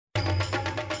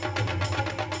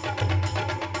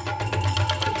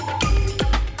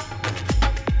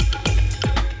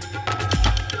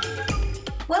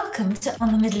Monitor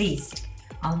on the Middle East,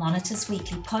 Al Monitor's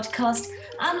weekly podcast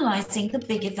analysing the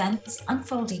big events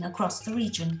unfolding across the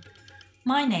region.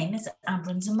 My name is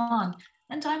Ambryn Zaman,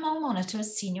 and I'm Al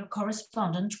Monitor's senior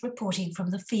correspondent reporting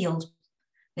from the field.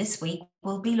 This week,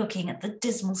 we'll be looking at the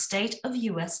dismal state of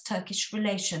US-Turkish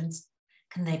relations.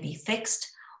 Can they be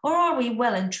fixed, or are we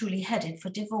well and truly headed for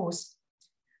divorce?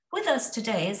 With us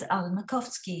today is Al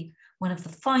Makovsky, one of the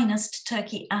finest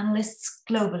Turkey analysts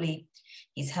globally.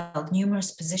 He's held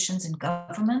numerous positions in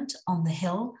government, on the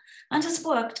Hill, and has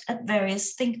worked at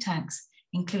various think tanks,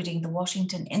 including the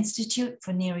Washington Institute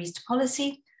for Near East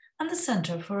Policy and the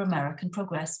Center for American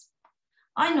Progress.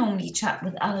 I normally chat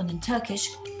with Alan in Turkish,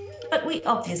 but we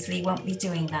obviously won't be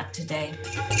doing that today.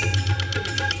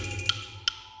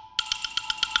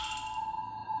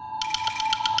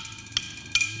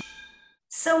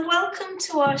 So welcome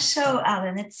to our show,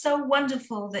 Alan. It's so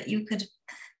wonderful that you could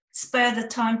spare the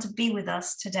time to be with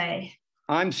us today.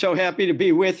 I'm so happy to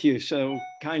be with you. So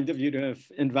kind of you to have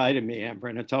invited me, Amber,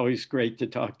 and it's always great to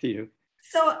talk to you.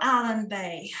 So Alan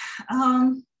Bey,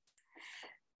 have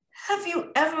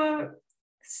you ever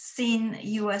seen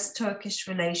US-Turkish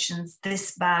relations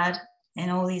this bad in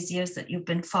all these years that you've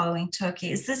been following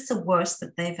Turkey? Is this the worst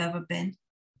that they've ever been?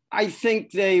 I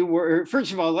think they were,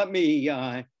 first of all, let me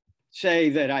say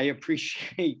that I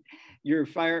appreciate your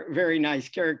very nice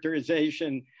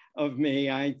characterization of me.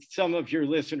 Some of your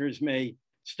listeners may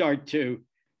start to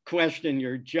question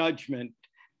your judgment,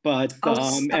 but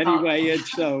anyway,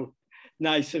 it's so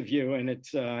nice of you, and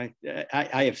it's I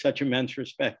have such immense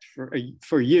respect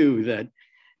for you that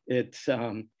it's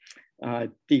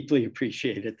deeply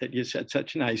appreciated that you said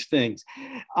such nice things.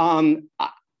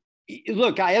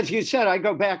 Look, as you said, I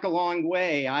go back a long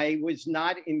way. I was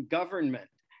not in government,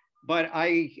 but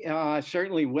I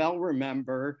certainly well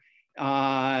remember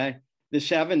the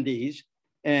 70s,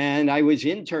 and I was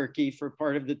in Turkey for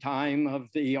part of the time of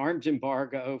the arms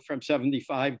embargo from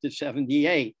 75 to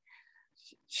 78.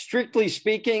 Strictly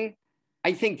speaking,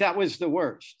 I think that was the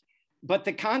worst, but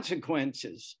the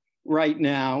consequences right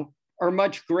now are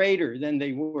much greater than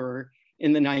they were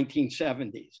in the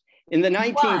 1970s. In the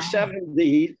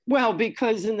 1970s, well,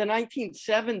 because in the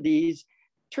 1970s,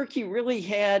 Turkey really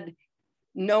had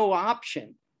no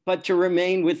option but to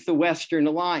remain with the Western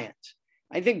alliance.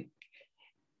 I think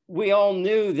we all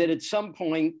knew that at some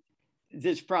point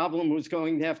this problem was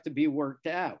going to have to be worked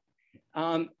out.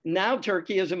 Now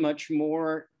Turkey is a much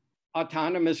more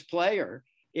autonomous player.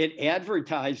 It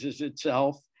advertises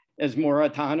itself as more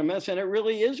autonomous, and it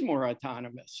really is more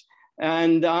autonomous.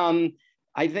 And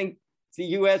I think the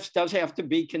US does have to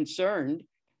be concerned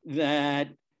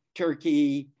that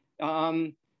Turkey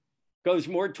goes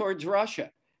more towards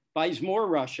Russia, buys more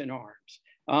Russian arms,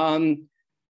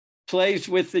 plays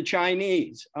with the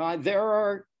Chinese. There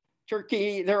are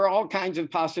all kinds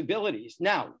of possibilities.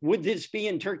 Now, would this be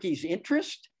in Turkey's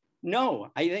interest?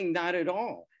 No, I think not at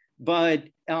all. But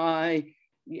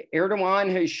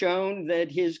Erdogan has shown that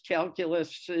his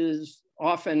calculus is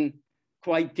often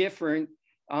quite different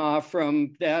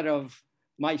from that of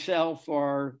myself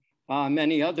or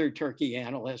many other Turkey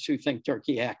analysts who think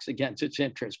Turkey acts against its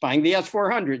interests. Buying the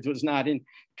S-400s was not in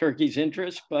Turkey's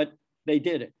interest, but they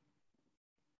did it.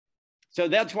 So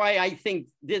that's why I think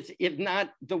this, if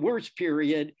not the worst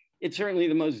period, it's certainly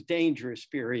the most dangerous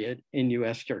period in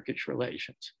US-Turkish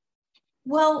relations.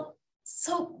 Well,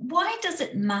 so why does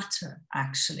it matter,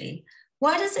 actually?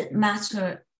 Why does it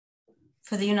matter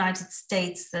for the United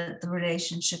States that the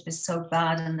relationship is so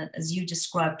bad and that, as you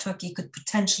described, Turkey could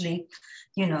potentially,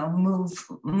 move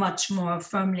much more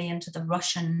firmly into the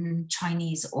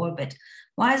Russian-Chinese orbit?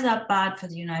 Why is that bad for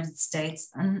the United States?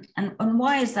 And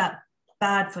why is that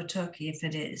bad for Turkey if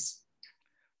it is?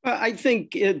 Well, I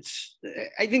think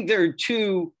there are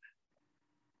two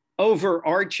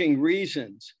overarching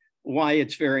reasons why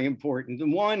it's very important.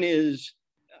 And one is,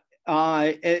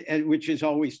 and which is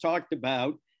always talked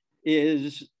about,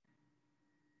 is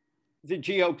the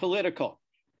geopolitical,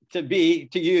 to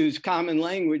use common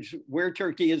language, where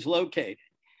Turkey is located.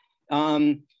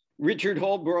 Richard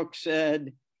Holbrooke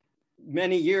said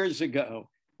many years ago,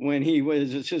 when he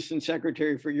was Assistant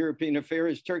Secretary for European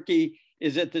Affairs, Turkey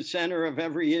is at the center of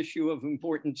every issue of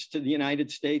importance to the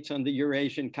United States on the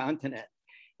Eurasian continent.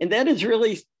 And that is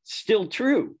really still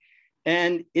true.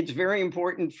 And it's very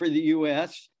important for the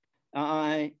US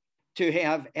to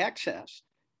have access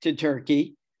to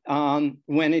Turkey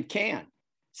when it can.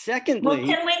 Secondly— Well,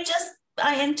 can we just,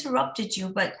 I interrupted you,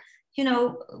 but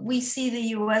we see the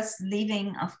US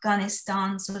leaving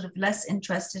Afghanistan, sort of less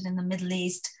interested in the Middle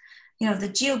East. The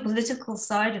geopolitical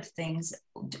side of things,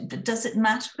 does it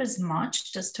matter as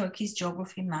much? Does Turkey's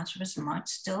geography matter as much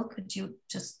still? Could you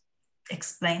just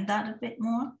explain that a bit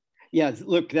more? Yeah,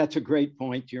 look, that's a great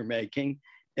point you're making.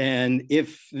 And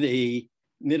if the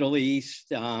Middle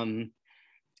East and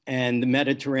the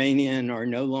Mediterranean are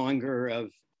no longer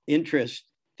of interest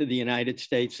to the United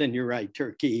States, then you're right,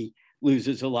 Turkey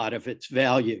loses a lot of its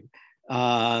value.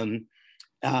 And,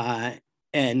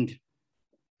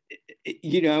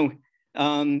 you know,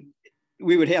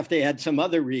 we would have to add some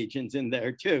other regions in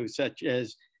there too, such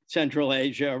as Central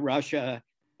Asia, Russia,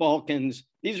 Balkans.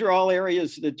 These are all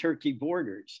areas that Turkey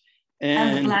borders.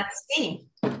 And the Black Sea.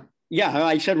 Yeah,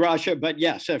 I said Russia, but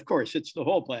yes, of course, it's the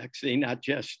whole Black Sea, not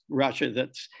just Russia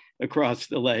that's across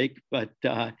the lake, but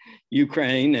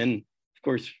Ukraine and, of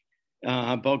course,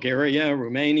 Bulgaria,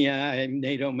 Romania,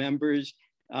 NATO members.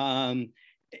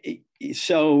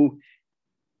 So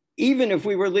even if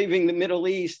we were leaving the Middle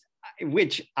East,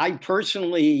 which I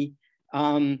personally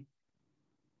don't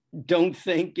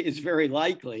think is very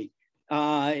likely,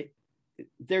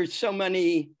 there's so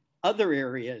many other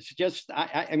areas. Just,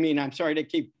 I mean, I'm sorry to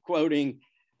keep quoting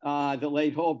the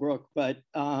late Holbrooke, but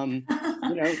you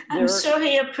know, I'm sure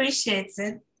he appreciates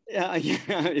it. Yeah,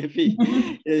 if he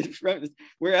is from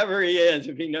wherever he is,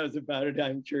 if he knows about it,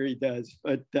 I'm sure he does.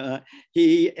 But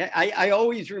I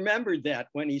always remembered that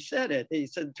when he said it. He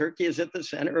said Turkey is at the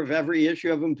center of every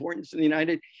issue of importance in the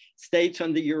United States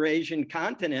on the Eurasian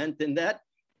continent, and that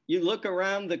you look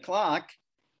around the clock,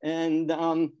 and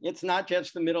it's not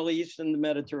just the Middle East and the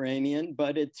Mediterranean,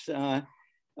 but it's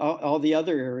all the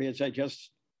other areas I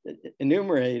just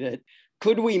enumerated.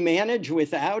 Could we manage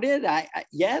without it?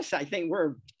 Yes, I think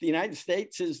the United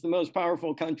States is the most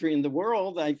powerful country in the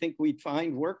world. I think we'd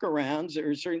find workarounds. There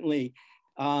are certainly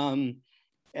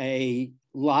a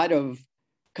lot of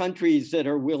countries that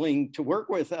are willing to work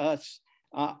with us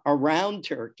around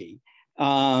Turkey.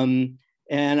 And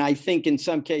I think in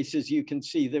some cases you can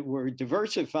see that we're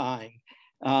diversifying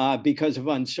because of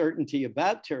uncertainty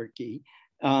about Turkey.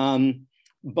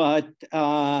 But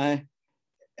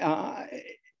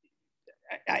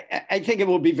I think it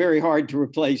will be very hard to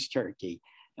replace Turkey,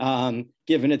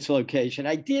 given its location.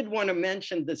 I did want to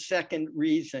mention the second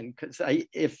reason, because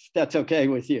if that's okay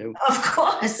with you. Of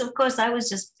course. I was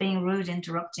just being rude,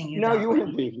 interrupting you. No, you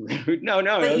weren't being rude. No.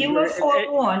 But you were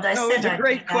forewarned. It's a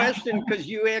great question, because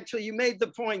you made the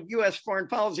point. U.S. foreign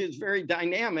policy is very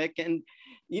dynamic, and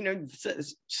you know,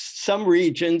 some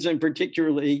regions, and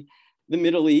particularly the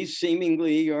Middle East,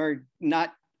 seemingly are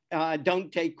not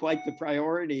don't take quite the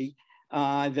priority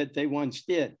that they once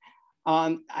did.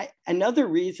 Another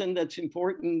reason that's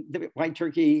important, why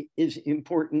Turkey is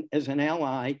important as an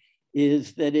ally,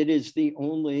 is that it is the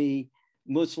only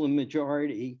Muslim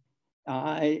majority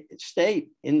state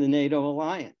in the NATO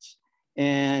alliance.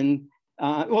 And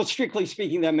well, strictly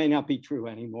speaking, that may not be true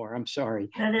anymore. I'm sorry.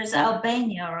 That is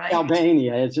Albania, right?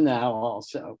 Albania is now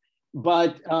also.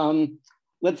 But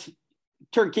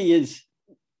Turkey is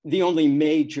the only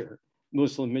major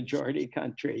Muslim majority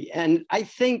country. And I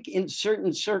think in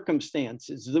certain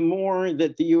circumstances, the more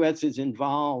that the US is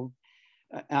involved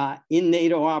in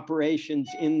NATO operations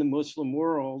in the Muslim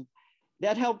world,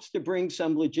 that helps to bring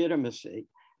some legitimacy.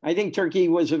 I think Turkey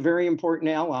was a very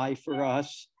important ally for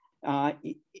us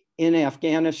in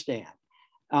Afghanistan.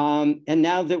 And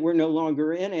now that we're no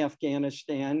longer in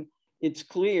Afghanistan, it's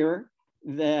clear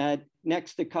that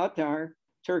next to Qatar,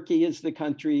 Turkey is the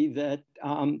country that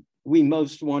we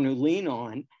most want to lean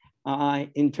on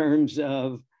in terms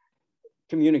of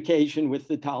communication with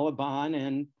the Taliban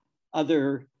and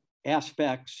other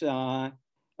aspects of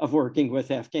working with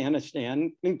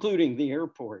Afghanistan, including the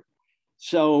airport.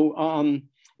 So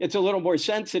it's a little more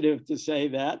sensitive to say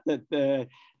that the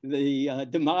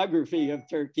demography of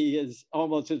Turkey is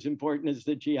almost as important as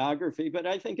the geography, but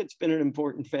I think it's been an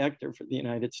important factor for the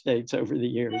United States over the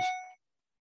years.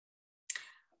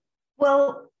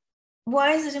 Well,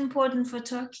 why is it important for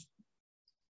Turkey?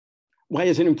 Why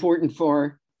is it important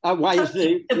for,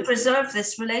 to preserve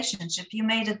this relationship? You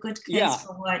made a good case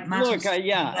for why it matters. Look,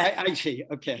 I see.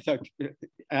 Okay,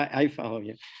 I follow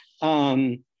you.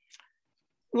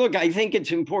 Look, I think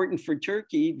it's important for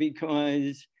Turkey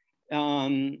because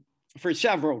for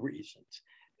several reasons.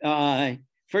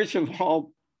 First of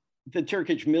all, the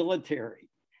Turkish military.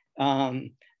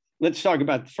 Let's talk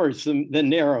about first the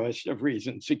narrowest of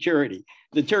reasons, security.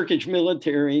 The Turkish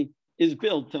military is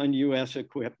built on US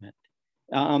equipment.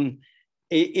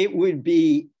 It would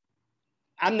be,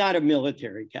 I'm not a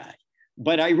military guy,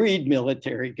 but I read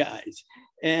military guys.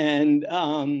 And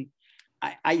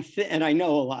and I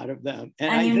know a lot of them.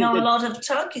 And you know a lot of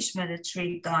Turkish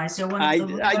military guys. You're one of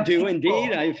the I do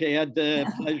indeed. I've had the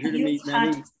pleasure to meet many.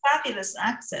 You've had fabulous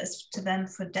access to them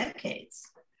for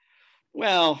decades.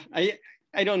 Well,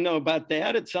 I don't know about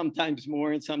that. It's sometimes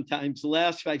more and sometimes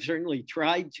less. I've certainly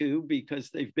tried to, because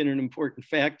they've been an important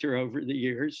factor over the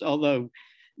years, although,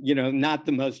 not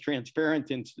the most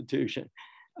transparent institution.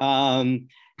 I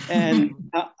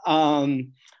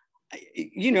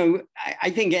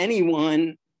think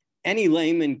any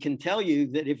layman can tell you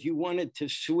that if you wanted to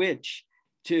switch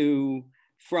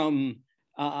from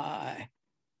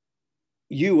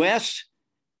US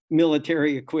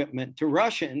military equipment to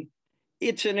Russian,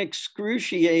 it's an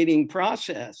excruciating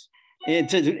process.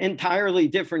 It's an entirely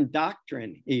different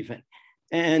doctrine, even.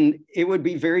 And it would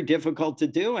be very difficult to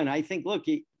do. And I think, look,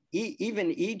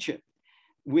 even Egypt,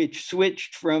 which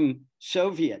switched from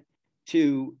Soviet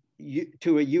to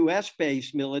a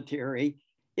US-based military,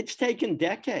 it's taken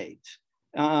decades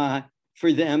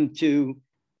for them to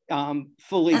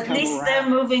fully come around. At least they're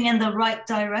moving in the right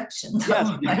direction.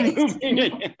 Yes, Right?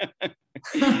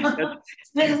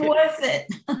 It's been worth it.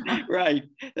 Right.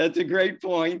 That's a great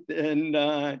point. And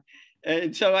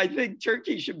so I think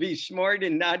Turkey should be smart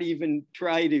and not even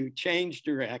try to change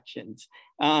directions.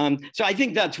 So I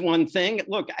think that's one thing.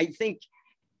 Look, I think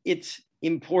it's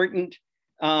important.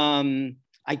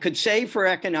 I could say for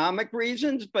economic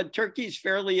reasons, but Turkey's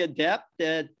fairly adept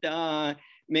at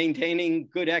maintaining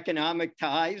good economic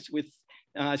ties with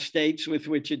states with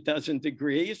which it doesn't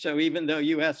agree. So even though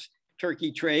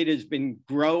US-Turkey trade has been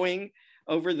growing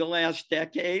over the last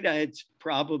decade, it's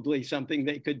probably something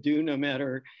they could do no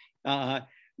matter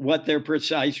what their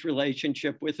precise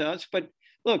relationship with us. But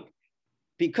look,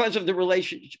 because of the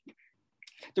relationship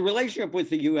with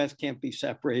the US can't be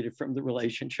separated from the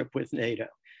relationship with NATO.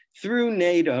 Through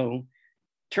NATO,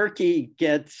 Turkey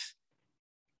gets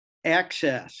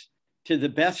access to the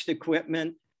best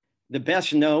equipment, the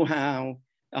best know-how,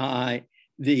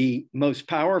 the most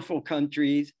powerful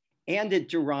countries, and it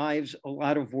derives a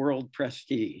lot of world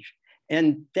prestige.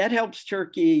 And that helps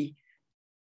Turkey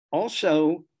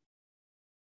also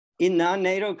in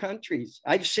non-NATO countries.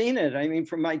 I've seen it. I mean,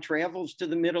 from my travels to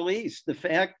the Middle East, the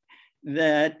fact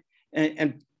that,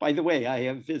 and by the way, I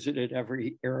have visited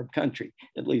every Arab country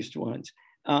at least once,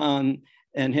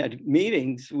 and had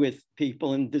meetings with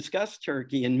people and discussed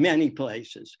Turkey in many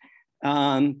places.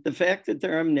 The fact that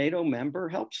they're a NATO member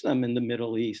helps them in the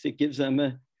Middle East. It gives them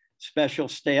a special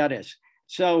status.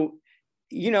 So,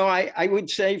 I would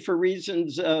say for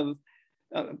reasons of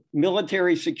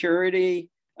military security,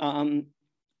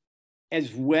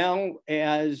 as well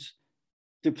as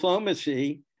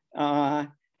diplomacy,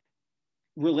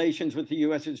 relations with the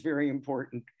US is very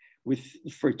important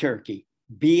for Turkey.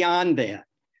 Beyond that,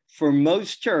 for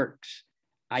most Turks,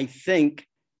 I think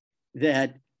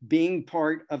that being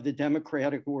part of the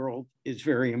democratic world is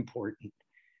very important.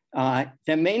 That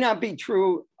may not be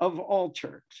true of all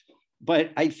Turks,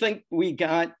 but I think we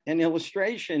got an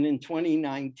illustration in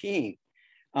 2019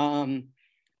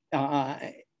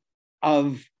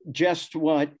 of just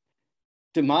what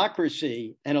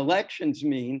democracy and elections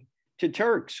mean to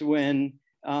Turks when,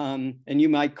 and you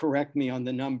might correct me on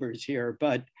the numbers here,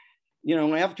 but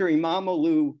after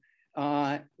Imamoglu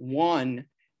won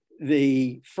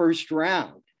the first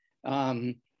round,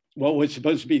 what was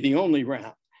supposed to be the only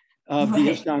round of the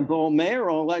Istanbul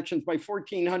mayoral elections by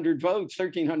 1,400 votes,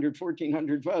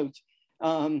 1,400 votes,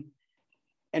 and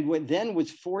then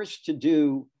was forced to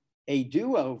do a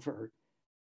do-over,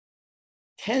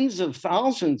 tens of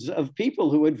thousands of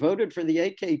people who had voted for the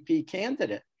AKP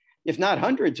candidate, if not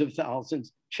hundreds of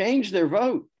thousands, changed their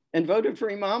vote and voted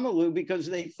for Imamoglu because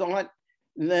they thought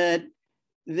that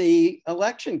the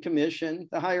election commission,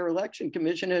 the higher election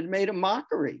commission, had made a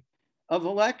mockery of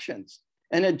elections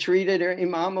and had treated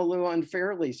Imamoglu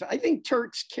unfairly. So I think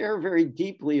Turks care very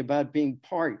deeply about being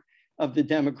part of the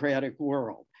democratic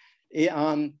world.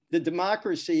 The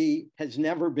democracy has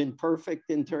never been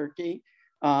perfect in Turkey,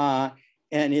 and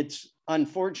it's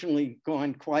unfortunately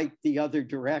gone quite the other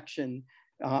direction,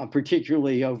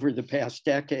 particularly over the past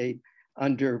decade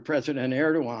under President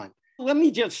Erdogan. Let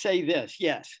me just say this,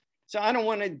 yes. So I don't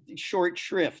want to short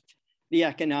shrift the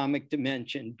economic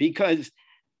dimension because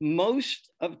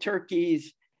most of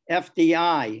Turkey's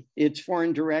FDI, its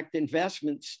foreign direct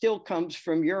investment, still comes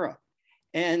from Europe.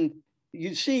 And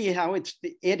you see how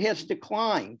it has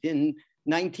declined in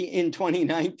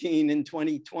 2019 and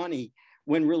 2020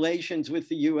 when relations with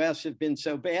the US have been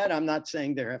so bad. I'm not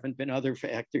saying there haven't been other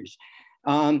factors,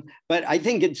 but I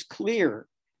think it's clear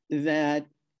that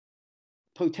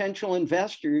potential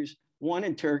investors want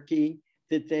in Turkey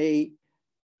that they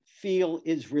feel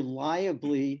is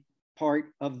reliably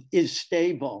is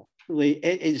stable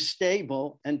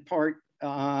and part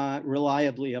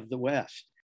reliably of the West.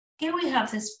 here we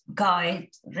have this guy,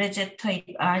 Recep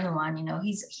Tayyip Erdogan, you know,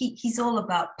 he's all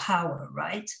about power,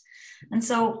 right? And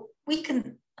so we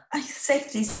can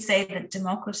safely say that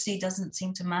democracy doesn't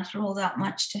seem to matter all that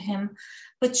much to him.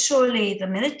 But surely the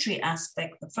military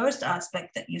aspect, the first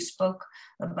aspect that you spoke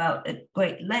about at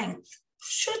great length,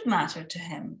 should matter to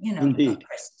him, you know, Indeed. the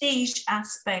prestige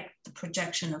aspect, the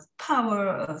projection of power,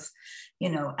 of, you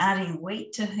know, adding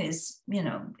weight to his, you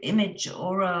know, image,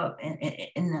 aura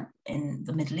in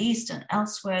the Middle East and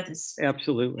elsewhere, this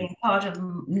Absolutely being part of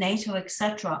NATO,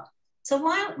 etc. So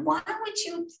why would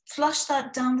you flush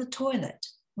that down the toilet?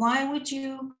 Why would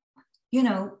you, you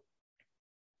know,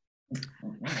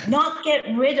 not get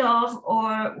rid of,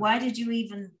 or why did you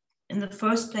even in the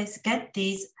first place get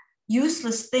these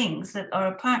useless things that are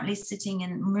apparently sitting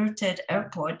in Murted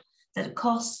Airport that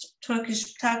cost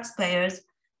Turkish taxpayers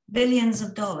billions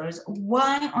of dollars?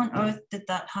 Why on earth did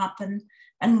that happen?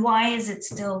 And why is it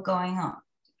still going on?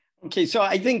 Okay, so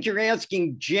I think you're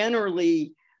asking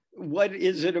generally, what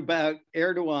is it about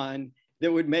Erdogan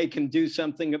that would make him do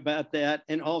something about that?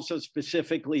 And also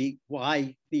specifically,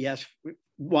 why the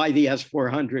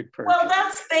S-400 purchase? Well,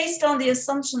 that's based on the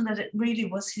assumption that it really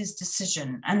was his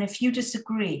decision. And if you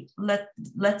disagree,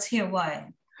 let's hear why.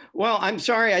 Well, I'm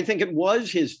sorry, I think it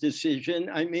was his decision.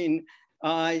 I mean,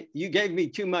 you gave me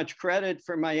too much credit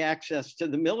for my access to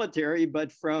the military,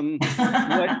 but from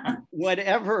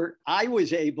whatever I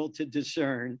was able to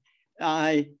discern,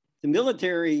 the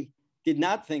military did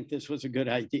not think this was a good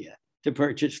idea to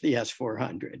purchase the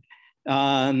S-400.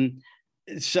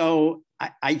 So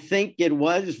I think it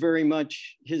was very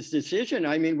much his decision.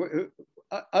 I mean,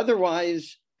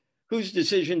 otherwise, whose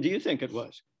decision do you think it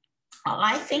was?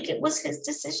 I think it was his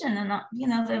decision. And, you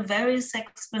know, there are various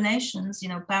explanations, you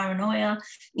know, paranoia.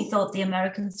 He thought the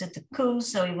Americans did the coup,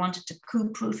 so he wanted to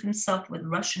coup-proof himself with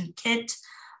Russian kit.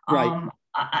 Right.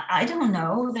 I don't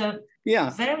know. There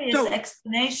are various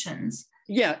explanations.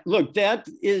 Yeah, look,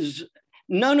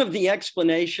 none of the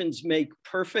explanations make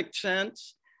perfect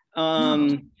sense.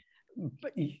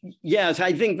 But yes,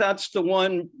 I think that's the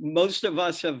one most of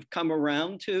us have come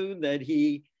around to, that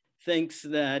he thinks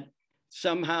that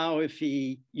somehow if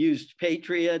he used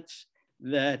Patriots,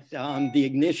 that the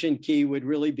ignition key would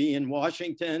really be in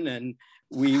Washington. And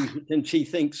he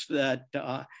thinks that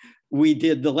we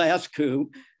did the last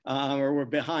coup, or we're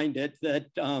behind it, that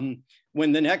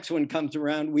when the next one comes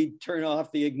around, we turn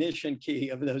off the ignition key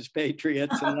of those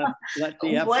Patriots and let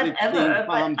the F-16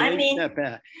 bomb step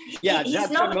back. Yeah, he's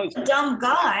not a dumb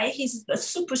guy. He's a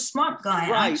super smart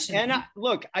guy, right. Actually. And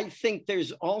look, I think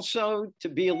there's also, to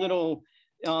be a little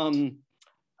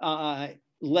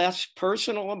less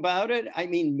personal about it, I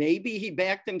mean, maybe he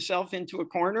backed himself into a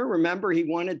corner. Remember, he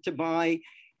wanted to buy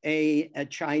a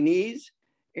Chinese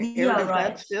air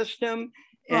defense system,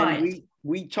 and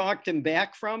we talked him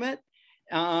back from it.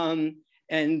 And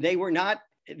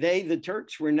the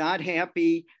Turks were not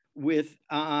happy with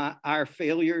our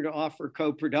failure to offer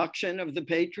co-production of the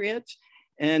Patriots.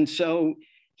 And so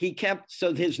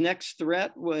so his next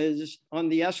threat was on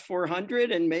the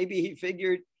S-400. And maybe he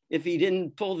figured if he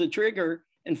didn't pull the trigger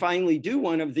and finally do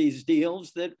one of these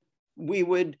deals, that we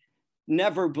would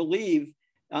never believe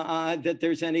that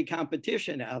there's any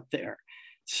competition out there.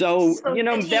 So you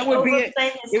know, that would be his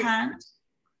hand.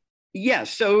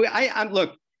 Yes. So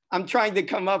I'm trying to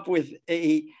come up with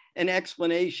an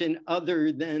explanation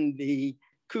other than the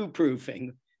coup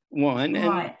proofing one.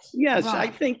 And yes, I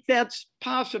think that's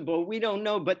possible. We don't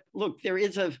know. But look, there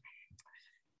is a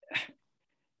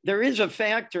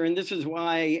factor, and this is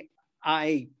why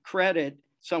I credit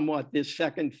somewhat this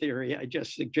second theory I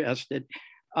just suggested.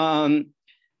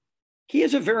 He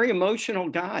is a very emotional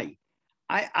guy.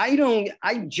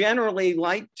 I generally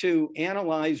like to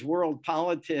analyze world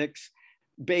politics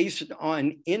based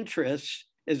on interests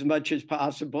as much as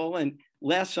possible and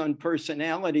less on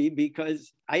personality,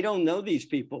 because I don't know these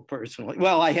people personally.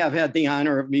 Well, I have had the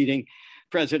honor of meeting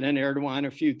President Erdogan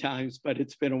a few times, but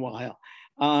it's been a while.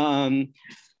 But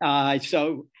I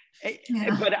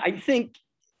think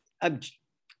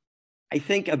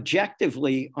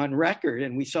objectively on record,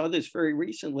 and we saw this very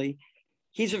recently,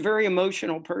 he's a very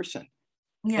emotional person.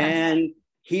 Yes. And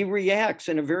he reacts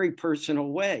in a very personal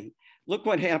way. Look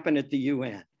what happened at the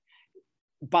UN.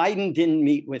 Biden didn't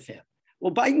meet with him.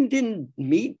 Well, Biden didn't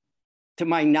meet, to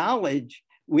my knowledge,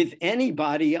 with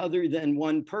anybody other than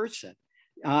one person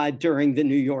during the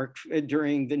New York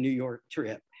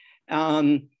trip.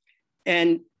 And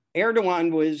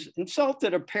Erdogan was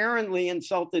apparently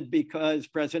insulted because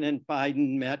President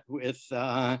Biden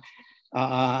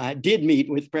did meet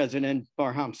with President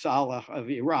Barham Saleh of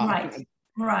Iraq.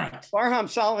 Right. Barham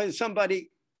Saleh is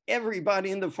somebody everybody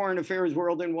in the foreign affairs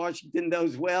world in Washington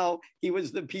knows well. He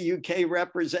was the PUK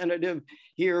representative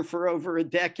here for over a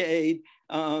decade.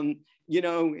 Everyone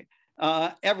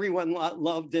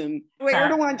loved him.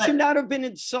 Erdogan should not have been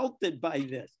insulted by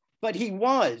this, but he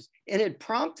was. And it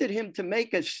prompted him to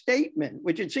make a statement,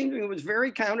 which it seemed to me was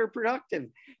very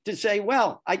counterproductive, to say,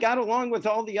 well, I got along with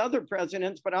all the other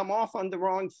presidents, but I'm off on the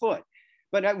wrong foot.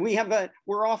 But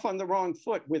we're off on the wrong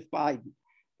foot with Biden.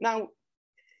 Now,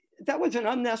 that was an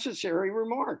unnecessary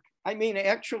remark. I mean,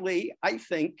 actually, I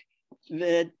think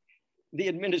that the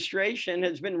administration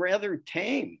has been rather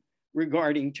tame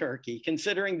regarding Turkey,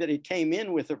 considering that it came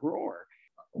in with a roar.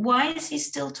 Why is he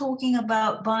still talking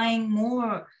about buying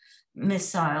more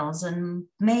missiles and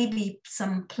maybe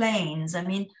some planes? I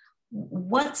mean,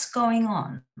 what's going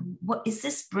on? What is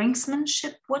this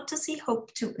brinksmanship? What does he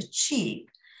hope to achieve?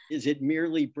 Is it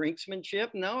merely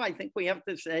brinksmanship? No, I think we have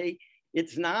to say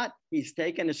it's not. He's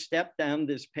taken a step down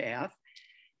this path.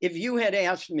 If you had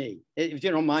asked me, if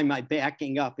you don't mind my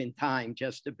backing up in time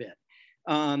just a bit,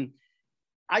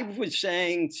 I was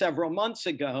saying several months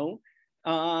ago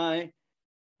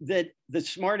that the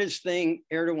smartest thing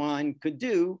Erdogan could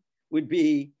do would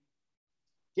be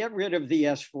get rid of the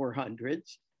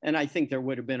S-400s. And I think there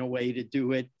would have been a way to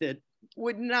do it that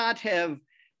would not have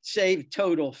saved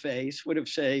total face, wouldn't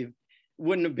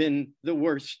have been the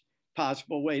worst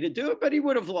possible way to do it, but he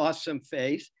would have lost some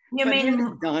face. You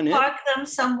mean park them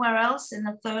somewhere else in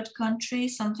a third country,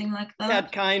 something like that?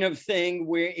 That kind of thing,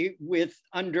 where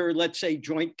under, let's say,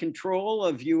 joint control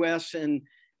of US and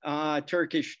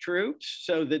Turkish troops,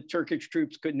 so that Turkish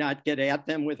troops could not get at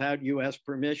them without US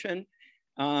permission.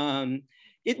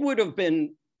 It would have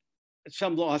been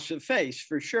some loss of face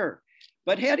for sure.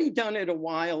 But had he done it a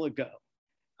while ago,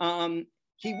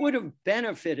 he would have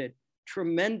benefited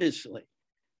tremendously.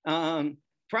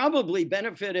 Probably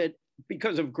benefited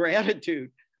because of gratitude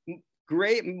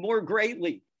more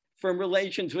greatly from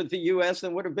relations with the US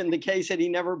than would have been the case had he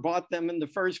never bought them in the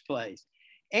first place.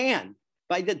 And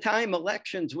by the time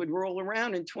elections would roll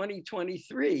around in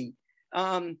 2023,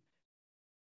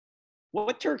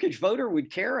 what Turkish voter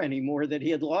would care anymore that he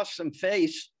had lost some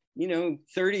face,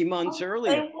 30 months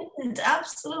earlier? They wouldn't,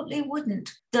 absolutely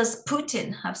wouldn't. Does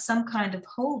Putin have some kind of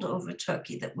hold over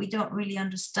Turkey that we don't really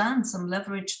understand, some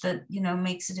leverage that,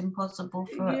 makes it impossible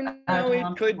for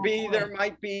Erdogan? It could be, there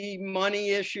might be money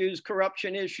issues,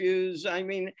 corruption issues. I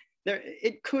mean,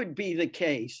 it could be the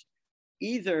case.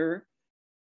 Either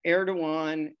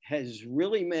Erdogan has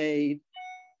really made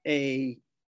a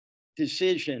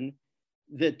decision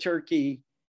that Turkey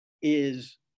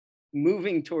is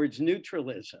moving towards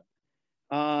neutralism,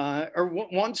 or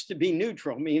wants to be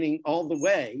neutral, meaning all the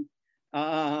way,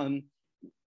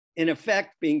 in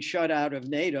effect being shut out of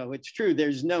NATO. It's true,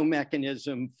 there's no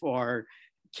mechanism for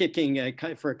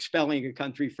expelling a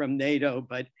country from NATO,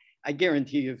 but I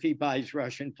guarantee you if he buys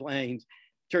Russian planes,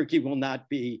 Turkey will not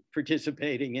be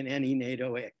participating in any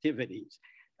NATO activities.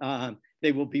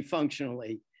 They will be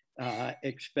functionally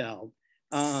expelled.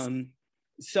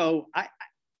 So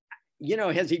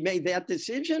has he made that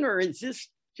decision, or is this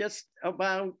just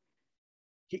about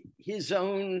his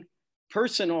own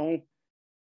personal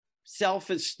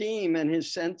self-esteem and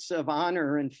his sense of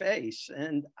honor and face?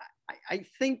 And I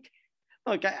think,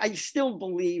 look, I still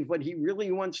believe what he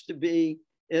really wants to be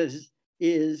is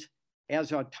as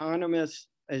autonomous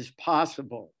as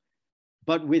possible,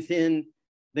 but within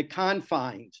the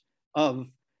confines of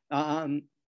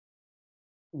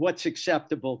what's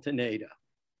acceptable to NATO,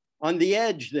 on the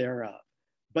edge thereof,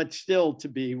 but still to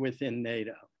be within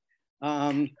NATO.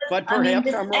 But perhaps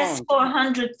I'm wrong.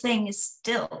 S-400 thing is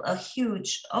still a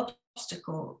huge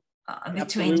obstacle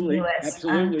between the US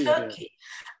and Turkey.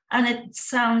 And it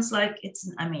sounds like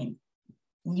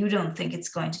you don't think it's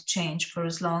going to change for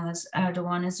as long as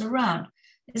Erdogan is around.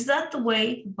 Is that the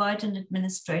way the Biden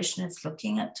administration is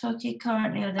looking at Turkey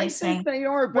currently? Are they saying, they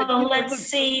are, but well, let's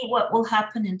see what will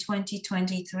happen in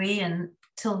 2023, and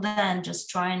till then, just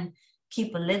try and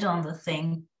keep a lid on the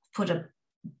thing, put a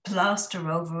plaster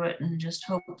over it, and just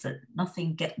hope that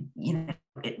nothing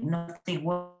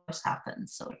worse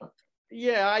happens, sort of.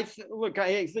 Yeah, I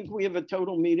think we have a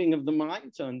total meeting of the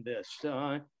minds on this.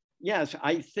 Yes,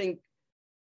 I think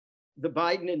the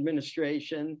Biden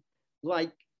administration,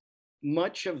 like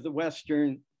much of the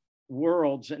Western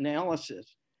world's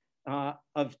analysis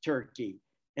of Turkey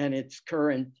and its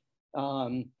current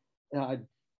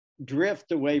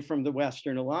drift away from the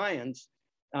Western alliance,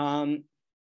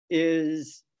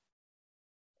 is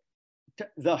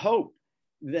the hope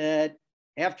that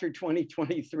after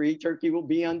 2023, Turkey will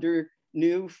be under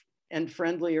new and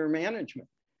friendlier management.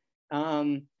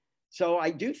 So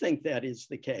I do think that is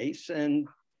the case. And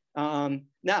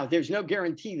Now, there's no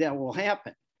guarantee that will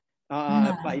happen.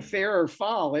 No. By fair or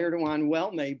foul, Erdogan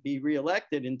well may be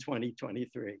reelected in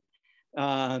 2023.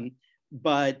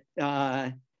 But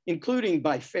including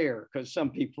by fair, because some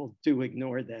people do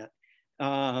ignore that.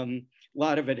 A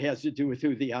lot of it has to do with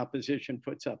who the opposition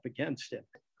puts up against it.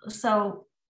 So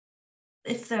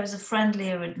if there's a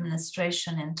friendlier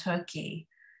administration in Turkey,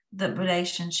 the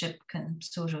relationship can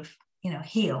sort of,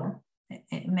 heal.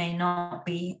 It may not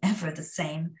be ever the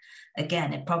same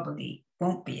again. It probably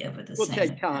won't be ever the same. Will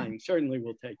take time. Certainly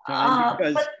will take time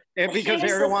because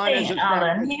Erdogan is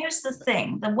Alan, here's the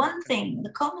thing. The one thing,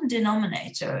 the common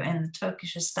denominator in the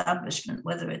Turkish establishment,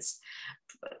 whether it's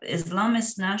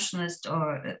Islamist, nationalist,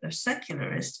 or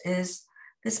secularist, is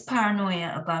this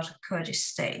paranoia about a Kurdish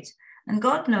state. And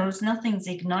God knows nothing's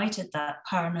ignited that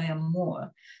paranoia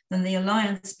more than the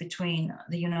alliance between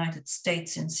the United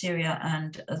States in Syria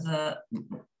and the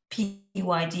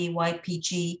PYD,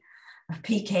 YPG,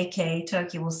 PKK.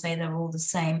 Turkey will say they're all the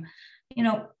same.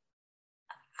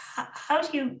 How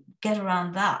do you get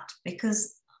around that?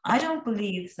 Because I don't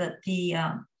believe that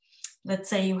let's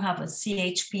say you have a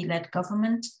CHP-led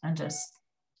government and a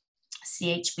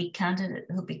CHP candidate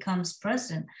who becomes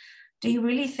president. Do you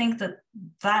really think that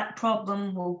that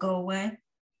problem will go away?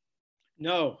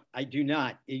 No, I do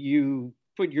not. You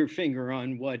put your finger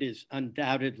on what is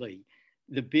undoubtedly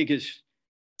the biggest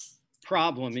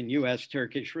problem in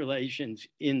US-Turkish relations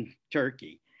in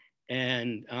Turkey.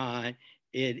 And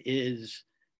it is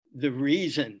the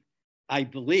reason, I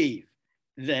believe,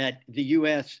 that the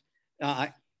US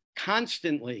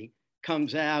constantly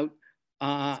comes out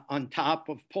on top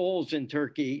of polls in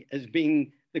Turkey as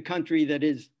being the country that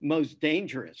is most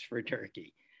dangerous for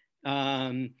Turkey.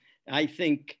 I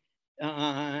think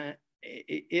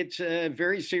it's a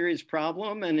very serious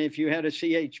problem. And if you had a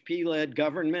CHP-led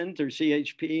government or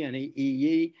CHP and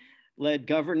EE-led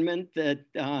government, that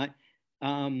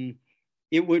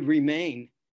it would remain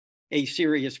a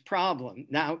serious problem.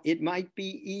 Now, it might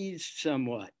be eased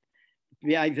somewhat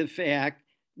by the fact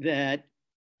that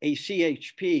a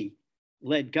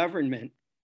CHP-led government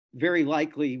very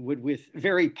likely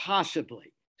very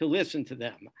possibly, to listen to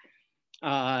them,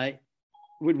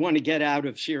 would want to get out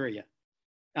of Syria.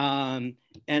 And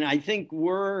I think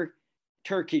were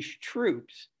Turkish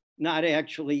troops not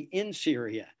actually in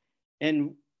Syria,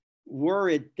 and were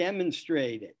it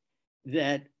demonstrated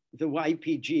that the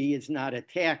YPG is not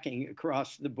attacking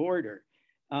across the border,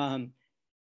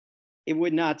 it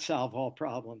would not solve all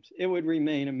problems. It would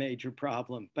remain a major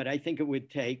problem, but I think it would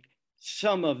take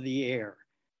some of the air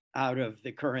out of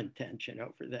the current tension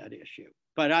over that issue.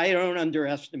 But I don't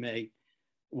underestimate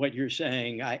what you're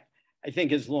saying. I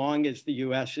think as long as the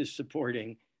US is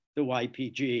supporting the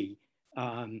YPG,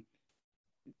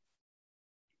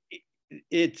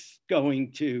 it's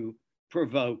going to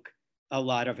provoke a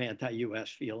lot of anti-US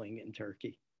feeling in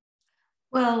Turkey.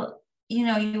 Well,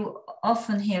 you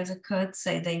often hear the Kurds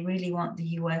say they really want the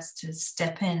US to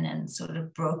step in and sort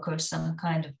of broker some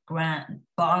kind of grand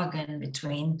bargain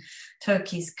between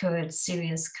Turkey's Kurds,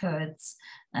 Syria's Kurds,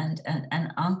 and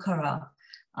Ankara.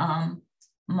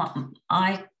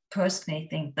 I personally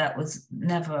think that was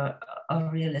never a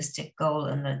realistic goal,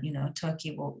 and that,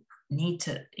 Turkey will need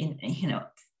to,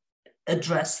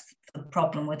 address the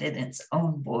problem within its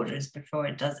own borders before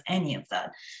it does any of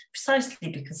that, precisely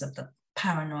because of the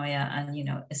paranoia.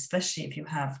 And especially if you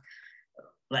have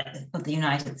like the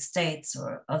United States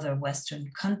or other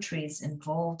Western countries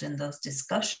involved in those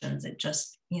discussions, it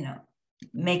just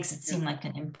makes it seem like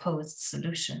an imposed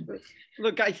solution.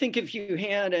 Look, I think if you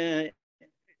had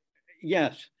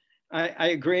yes, I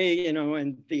agree,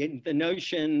 and the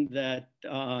notion that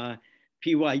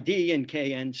PYD and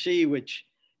KNC, which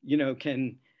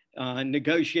can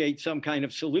negotiate some kind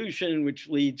of solution which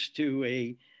leads to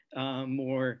a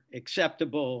more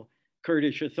acceptable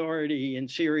Kurdish authority in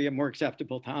Syria, more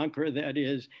acceptable to Ankara, that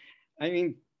is. I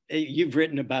mean, you've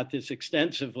written about this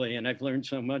extensively, and I've learned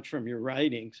so much from your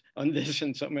writings on this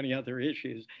and so many other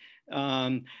issues.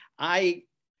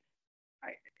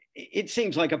 It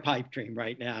seems like a pipe dream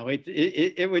right now.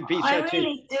 It would be such I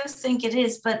really do think it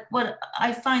is, but what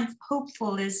I find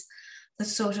hopeful is the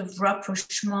sort of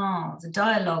rapprochement, the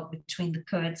dialogue between the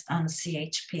Kurds and the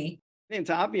CHP. It's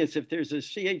obvious if there's a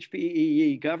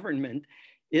CHP-EE government,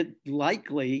 it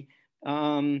likely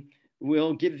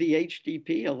will give the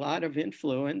HDP a lot of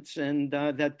influence, and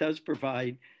that does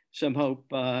provide some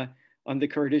hope on the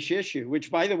Kurdish issue,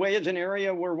 which, by the way, is an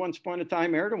area where once upon a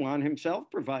time Erdogan himself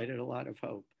provided a lot of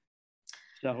hope.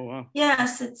 So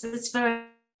yes, it's very,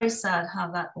 very sad how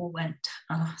that all went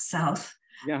south.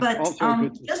 Yeah, but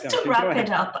just to wrap it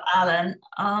up, Alan,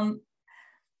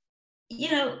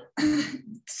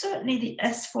 certainly the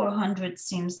S-400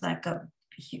 seems like a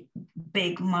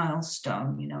big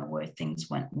milestone, where things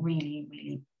went really,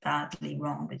 really badly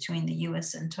wrong between the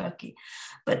US and Turkey.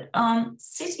 But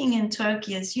sitting in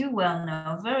Turkey, as you well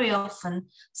know, very often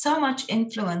so much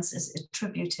influence is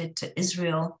attributed to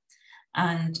Israel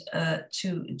and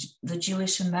to the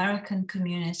Jewish American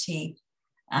community.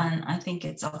 And I think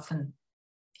it's often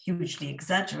hugely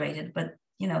exaggerated, but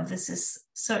this is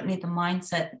certainly the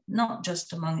mindset, not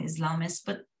just among Islamists,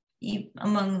 but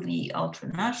among the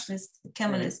ultra-nationalists, the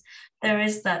Kemalists. There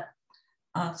is that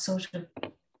sort of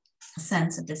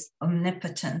sense of this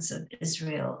omnipotence of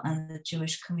Israel and the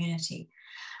Jewish community.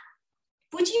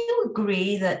 Would you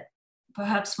agree that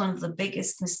perhaps one of the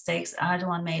biggest mistakes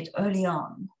Erdogan made early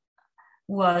on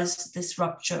was this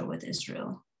rupture with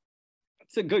Israel?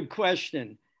 That's a good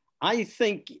question. I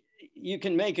think you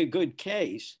can make a good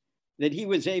case that he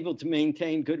was able to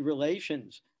maintain good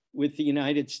relations with the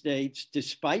United States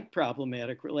despite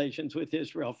problematic relations with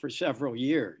Israel for several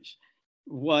years.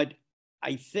 What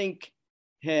I think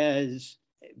has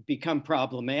become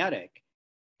problematic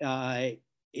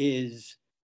is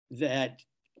that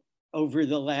over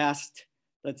the last,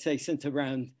 let's say since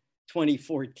around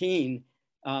 2014,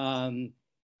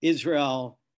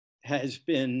 Israel has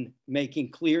been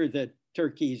making clear that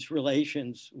Turkey's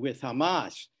relations with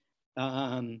Hamas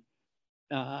are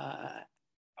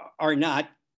not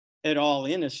at all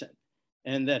innocent,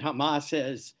 and that Hamas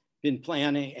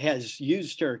has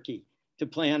used Turkey to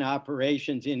plan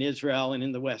operations in Israel and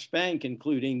in the West Bank,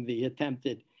 including the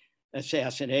attempted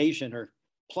assassination or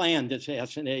planned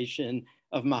assassination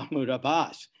of Mahmoud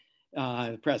Abbas,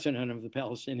 president of the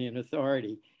Palestinian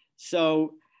Authority.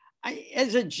 So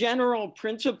as a general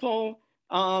principle,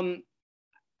 I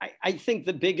think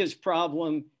the biggest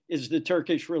problem is the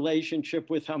Turkish relationship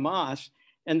with Hamas,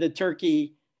 and that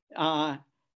Turkey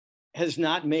has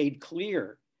not made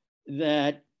clear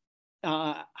that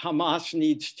Hamas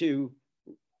needs to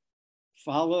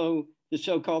follow the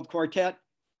so-called quartet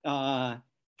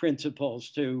principles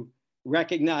to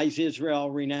recognize Israel,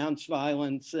 renounce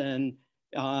violence, and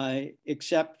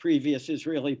accept previous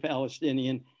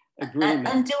Israeli-Palestinian agreement.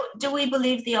 And do we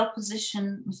believe the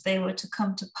opposition, if they were to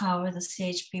come to power, the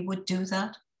CHP would do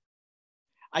that?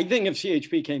 I think if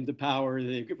CHP came to power,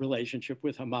 the relationship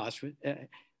with Hamas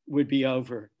would be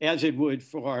over, as it would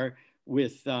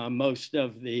with most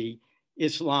of the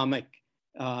Islamist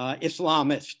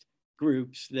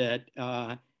groups that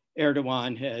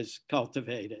Erdogan has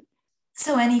cultivated.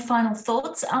 So any final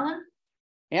thoughts, Alan?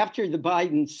 After the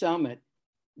Biden summit,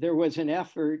 there was an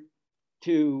effort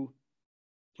to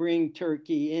bring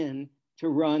Turkey in to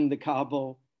run the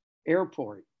Kabul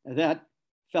airport. That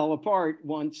fell apart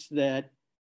once the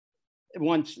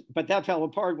Taliban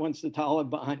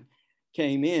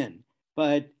came in.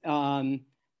 But although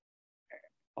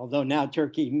now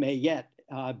Turkey may yet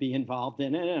be involved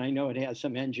in it, and I know it has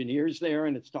some engineers there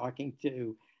and it's talking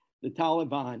to the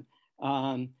Taliban.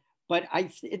 But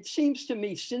it seems to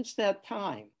me since that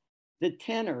time, the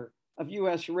tenor of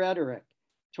US rhetoric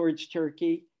towards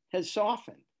Turkey has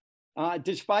softened,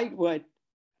 despite what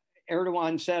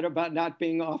Erdogan said about not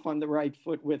being off on the right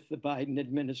foot with the Biden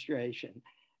administration,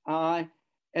 as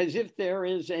if there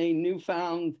is a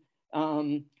newfound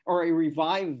or a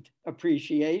revived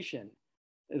appreciation,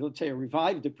 let's say a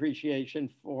revived appreciation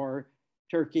for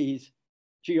Turkey's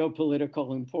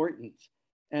geopolitical importance.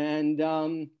 And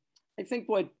I think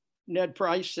what Ned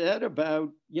Price said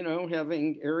about,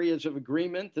 having areas of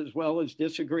agreement as well as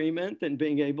disagreement and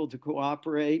being able to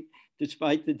cooperate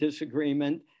despite the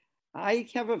disagreement, I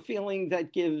have a feeling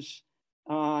that gives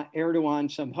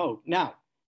Erdogan some hope. Now,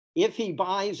 if he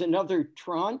buys another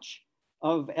tranche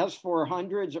of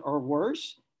S-400s or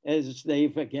worse, as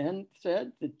they've again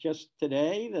said that just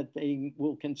today that they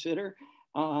will consider,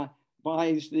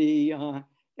 buys the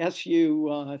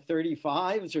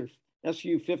Su-35s or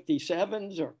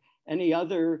Su-57s or any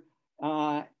other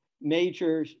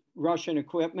major Russian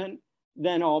equipment,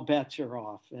 then all bets are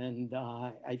off. And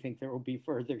I think there will be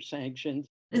further sanctions.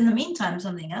 In the meantime,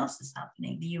 something else is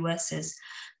happening. The US is,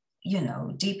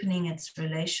 deepening its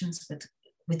relations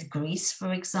with Greece,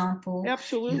 for example.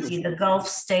 Absolutely. You see the Gulf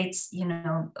states,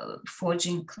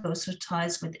 forging closer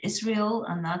ties with Israel,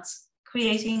 and that's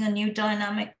creating a new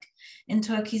dynamic in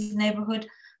Turkey's neighborhood.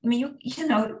 I mean,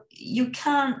 you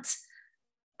can't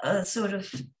sort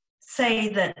of say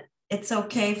that it's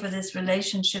okay for this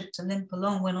relationship to limp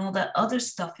along when all that other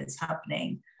stuff is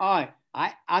happening.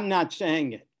 I'm not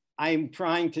saying it. I'm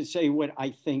trying to say what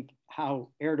I think, how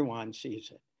Erdogan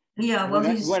sees it. Yeah, well,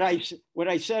 what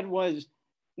I said was,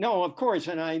 no, of course,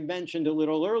 and I mentioned a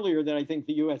little earlier that I think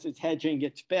the US is hedging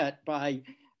its bet by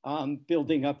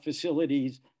building up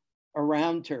facilities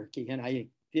around Turkey. And I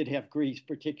did have Greece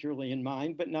particularly in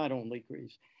mind, but not only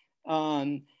Greece.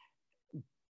 But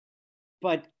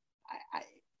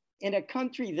in a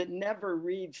country that never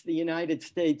reads the United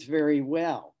States very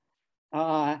well,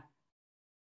 I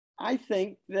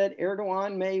think that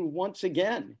Erdogan may once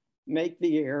again make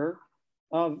the error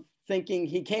of thinking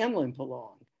he can limp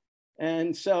along.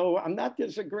 And so I'm not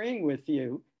disagreeing with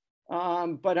you,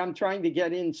 but I'm trying to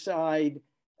get inside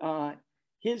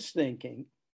his thinking.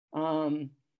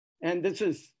 And this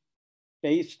is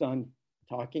based on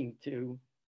talking to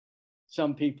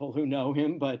some people who know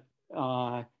him, but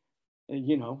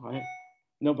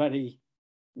nobody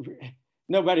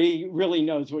really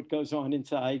knows what goes on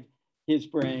inside his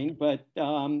brain. But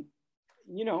I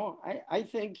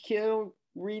think he'll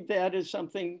read that as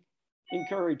something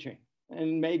encouraging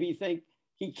and maybe think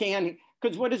he can,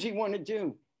 because what does he want to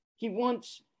do? He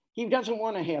doesn't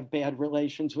want to have bad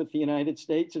relations with the United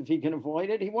States if he can avoid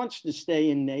it. He wants to stay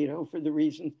in NATO for the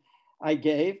reasons I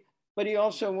gave, but he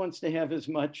also wants to have as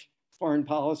much foreign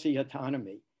policy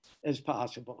autonomy as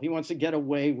possible. He wants to get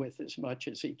away with as much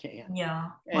as he can. Yeah.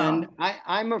 And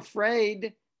I'm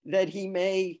afraid that he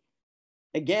may,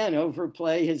 again,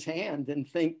 overplay his hand and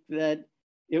think that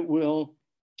it will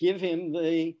give him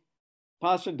the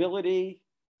possibility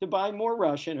to buy more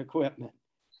Russian equipment.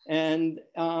 And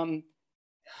I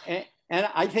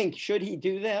think, should he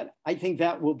do that, I think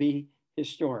that will be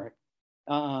historic.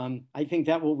 I think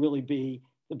that will really be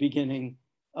the beginning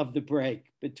of the break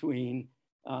between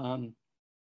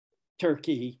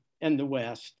Turkey and the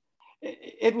West,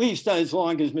 at least as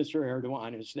long as Mr.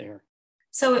 Erdogan is there.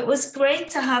 So it was great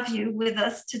to have you with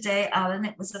us today, Alan.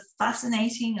 It was a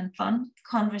fascinating and fun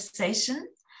conversation.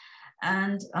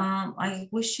 And I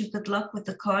wish you good luck with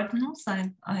the Cardinals.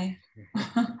 I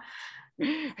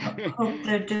hope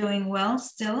they're doing well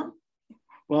still.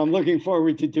 Well, I'm looking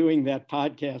forward to doing that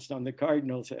podcast on the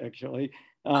Cardinals, actually.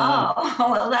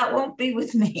 Well, that won't be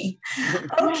with me.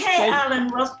 Okay,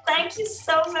 Alan. Well, thank you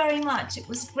so very much. It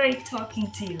was great talking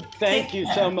to you. Thank you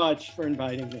so much for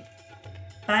inviting me.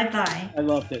 Bye-bye. I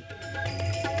loved it.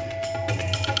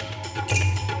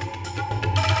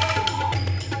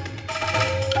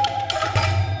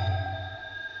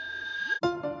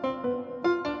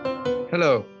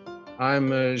 Hello,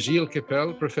 I'm Gilles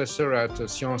Kepel, professor at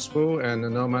Sciences Po and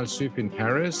Normal Sup in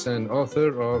Paris, and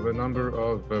author of a number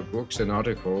of books and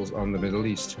articles on the Middle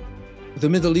East. The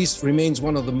Middle East remains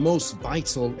one of the most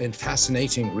vital and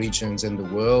fascinating regions in the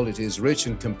world. It is rich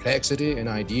in complexity and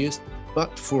ideas,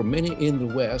 but for many in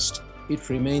the West, it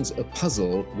remains a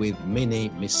puzzle with many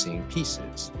missing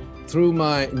pieces. Through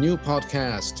my new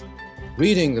podcast,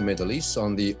 Reading the Middle East,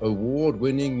 on the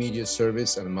award-winning media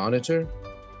service Al Monitor,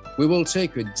 we will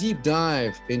take a deep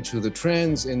dive into the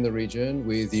trends in the region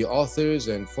with the authors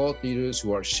and thought leaders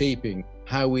who are shaping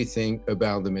how we think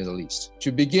about the Middle East.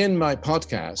 To begin my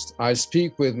podcast, I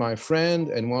speak with my friend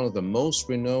and one of the most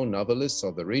renowned novelists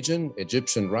of the region,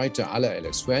 Egyptian writer Ala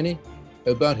El-Aswany,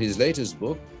 about his latest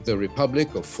book, The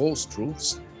Republic of False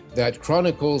Truths, that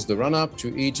chronicles the run-up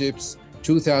to Egypt's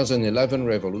 2011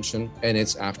 revolution and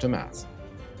its aftermath.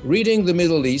 Reading the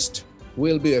Middle East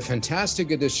will be a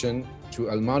fantastic addition to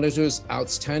Al Monitor's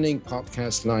outstanding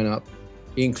podcast lineup,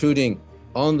 including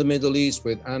On the Middle East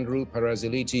with Andrew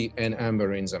Paraziliti and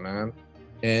Amberin Zaman,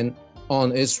 and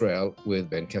On Israel with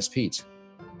Ben Caspit.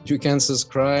 You can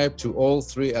subscribe to all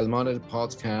three Al Monitor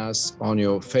podcasts on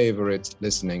your favorite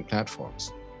listening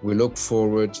platforms. We look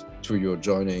forward to your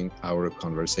joining our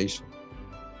conversation.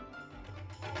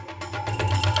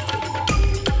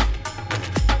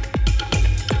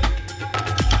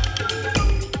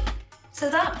 So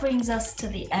that brings us to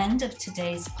the end of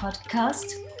today's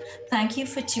podcast. Thank you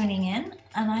for tuning in,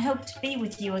 and I hope to be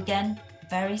with you again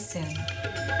very soon.